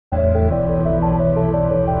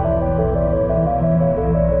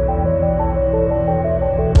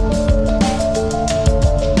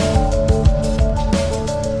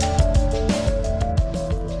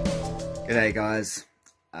guys.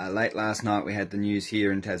 Late last night we had the news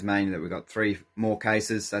here in Tasmania that we got 3 more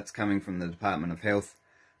cases. That's coming from the Department of Health.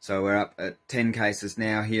 So we're up at 10 cases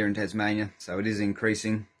now here in Tasmania, so it is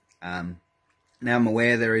increasing. Now I'm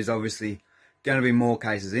aware there is obviously going to be more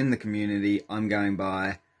cases in the community. I'm going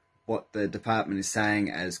by what the department is saying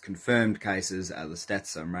as confirmed cases are the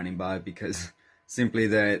stats I'm running by, because simply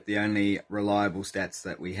they're the only reliable stats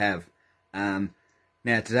that we have.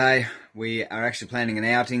 Now today we are actually planning an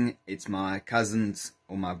outing. It's my cousin's,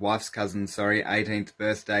 or my wife's cousin's, 18th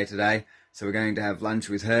birthday today. So we're going to have lunch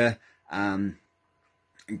with her.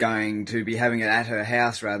 Going to be having it at her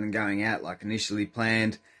house rather than going out like initially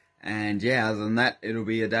planned. And yeah, other than that, it'll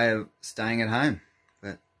be a day of staying at home.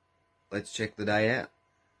 But let's check the day out.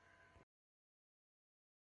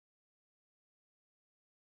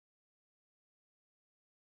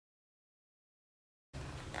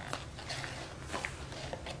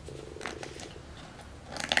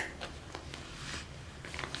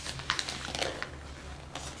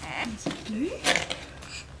 Blue.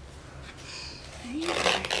 There you go.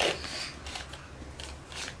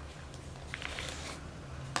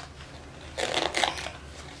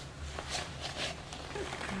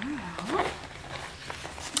 Girl.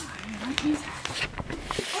 I like these.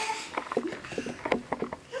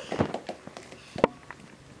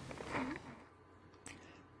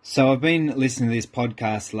 So I've been listening to this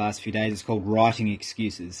podcast the last few days. It's called Writing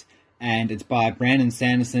Excuses, and it's by Brandon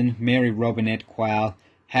Sanderson, Mary Robinette Quayle,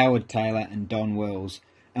 Howard Taylor and Don Wells.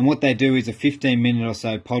 And what they do is a 15-minute or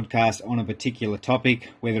so podcast on a particular topic,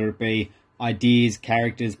 whether it be ideas,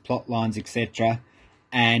 characters, plot lines, etc.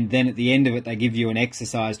 And then at the end of it, they give you an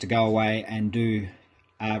exercise to go away and do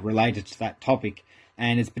related to that topic.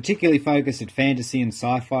 And it's particularly focused at fantasy and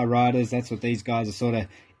sci-fi writers. That's what these guys are sort of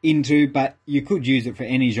into, but you could use it for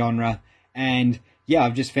any genre. And yeah,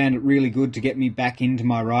 I've just found it really good to get me back into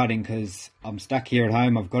my writing because I'm stuck here at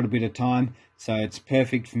home. I've got a bit of time, so it's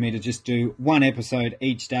perfect for me to just do one episode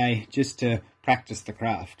each day just to practice the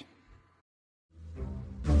craft.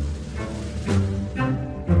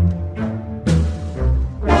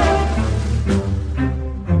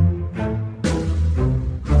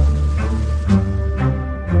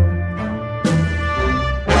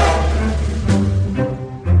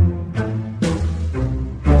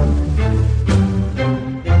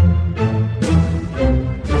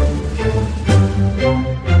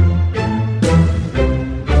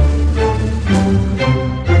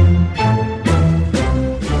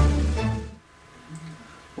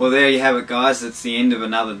 Well, there you have it, guys. It's the end of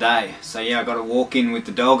another day. So yeah, I got a walk in with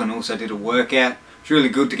the dog and also did a workout. It's really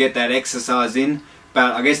good to get that exercise in.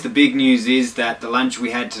 But I guess the big news is that the lunch we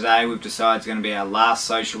had today, we've decided is going to be our last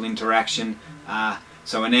social interaction.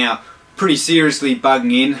 So we're now pretty seriously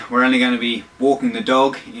bugging in. We're only going to be walking the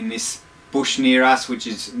dog in this bush near us, which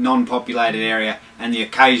is non-populated area, and the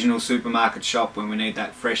occasional supermarket shop when we need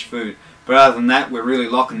that fresh food. But other than that, we're really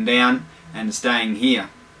locking down and staying here.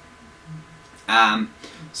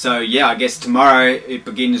 So yeah, I guess tomorrow it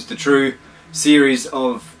begins the true series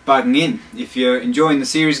of bugging in. If you're enjoying the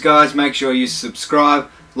series, guys, make sure you subscribe,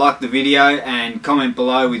 like the video and comment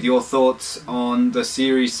below with your thoughts on the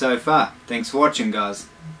series so far. Thanks for watching, guys.